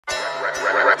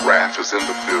RAF is in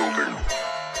the building.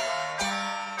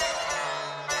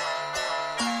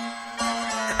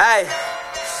 Ay,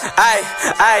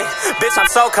 bitch, I'm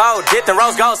so cold. Dipped in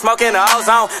rose gold, smoking the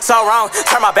ozone. So wrong,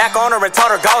 turn my back on her and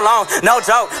told her go long. No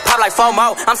joke, pop like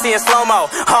FOMO. I'm seeing slow-mo.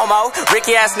 Homo,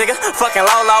 Ricky ass nigga, fucking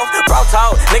Lolo. Bro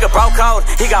told, nigga broke code.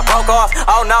 He got broke off.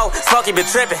 Oh no, Smokey been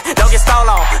tripping. Don't get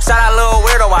stolen. Shout out little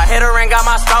weirdo. I hit her and got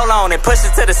my stole on and pushed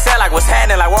it to the set like what's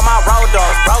happening. Like where my road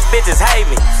dogs. Broke bitches hate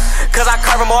me. Cause I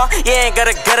curve them all. You ain't got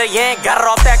it, you ain't got it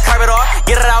off that curb it off.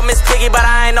 Get it out, Miss Piggy, but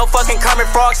I ain't no fucking Kermit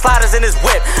Frog. Sliders in his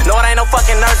whip. No, it ain't no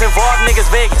fucking nerves involved, niggas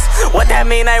Vegas. What that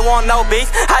mean, they want no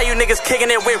beef? How you niggas kicking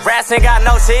it with rats and got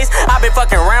no cheese? I been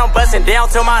fucking round busting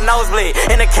down till my nose bleed.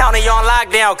 In the county on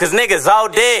lockdown, cause niggas all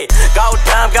dead. Go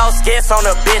dumb, go skits on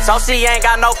the bitch. Oh, she ain't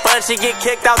got no fun, she get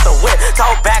kicked out the whip.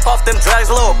 Told back off them drugs,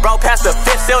 little bro, past the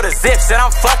fifth, still the zips. And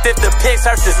I'm fucked if the pig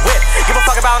search this whip. Give a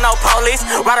fuck about no police.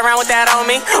 Ride around with that on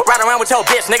me. Ride around with your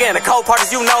bitch, nigga, in the cold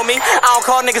parties, you know me. I don't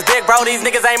call niggas big bro, these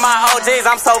niggas ain't my OGs.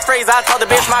 I'm so freeze, I told the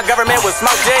bitch my government was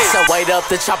smoke G's. So wait up,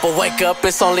 the chopper wake up.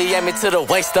 It's only aiming to the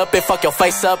waist up. It fuck your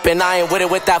face up, and I ain't with it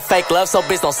with that fake love. So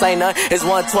bitch don't say nothing. It's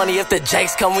 120 if the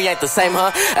Jakes come, we ain't the same,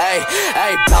 huh? Hey,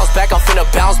 bounce back, I'm finna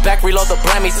bounce back. Reload the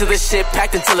blammy to the shit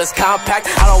packed until it's compact.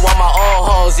 I don't want my old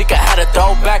hoes, you can have a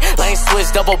throwback. Lane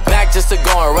switch, double back just to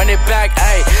go and run it back.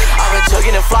 Hey, I've been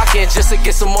jugging and flocking just to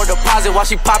get some more deposit. While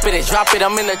she pop it and drop it,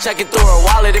 I'm in there checking through her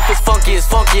wallet. If it's funky, it's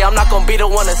funky. I'm not gonna be the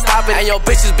one to stop it. And your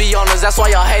bitches be on us, that's why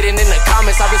y'all hating in the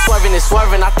comments. I've been swerving and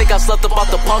swerving. I think I slept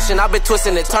about the potion. I've been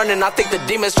twisting and turning. I think the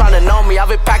demons trying to know me. I've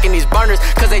been packing these burners,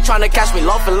 cause they trying to catch me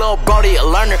loafing. Little brody a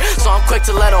learner, so I'm quick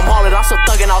to let them haul it. I'm so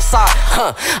thugging outside,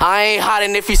 I ain't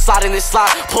hiding if you sliding this slide.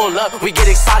 Pull up, we get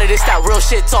excited, it's that real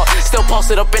shit talk. Still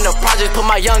posted up in the project, put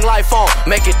my young life on.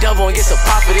 Make it double and get some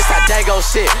profit, it's that dago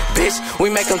shit. Bitch, we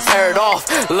make them tear it off.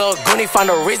 Lil' Goonie find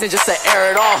a reason just to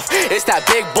air it off. It's that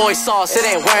big boy sauce, it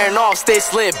ain't wearing off. Stay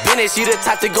slip, business, you the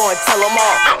type to go and tell them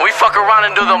all. We fuck around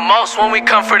and do the most when we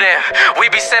comfort them. We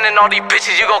be sending all these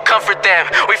bitches, you gon' comfort them.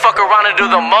 We fuck around and do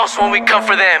the most when we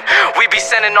comfort them. We be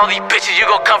sending all these bitches, you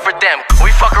gon' comfort them.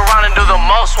 We fuck around and do the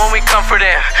most when we comfort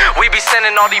them. We be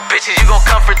sending all these bitches, you gon'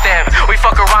 comfort them. We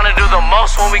fuck around and do the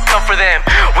most when we comfort them.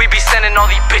 We be sending all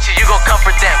these bitches, you gon'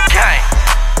 comfort them. Gang.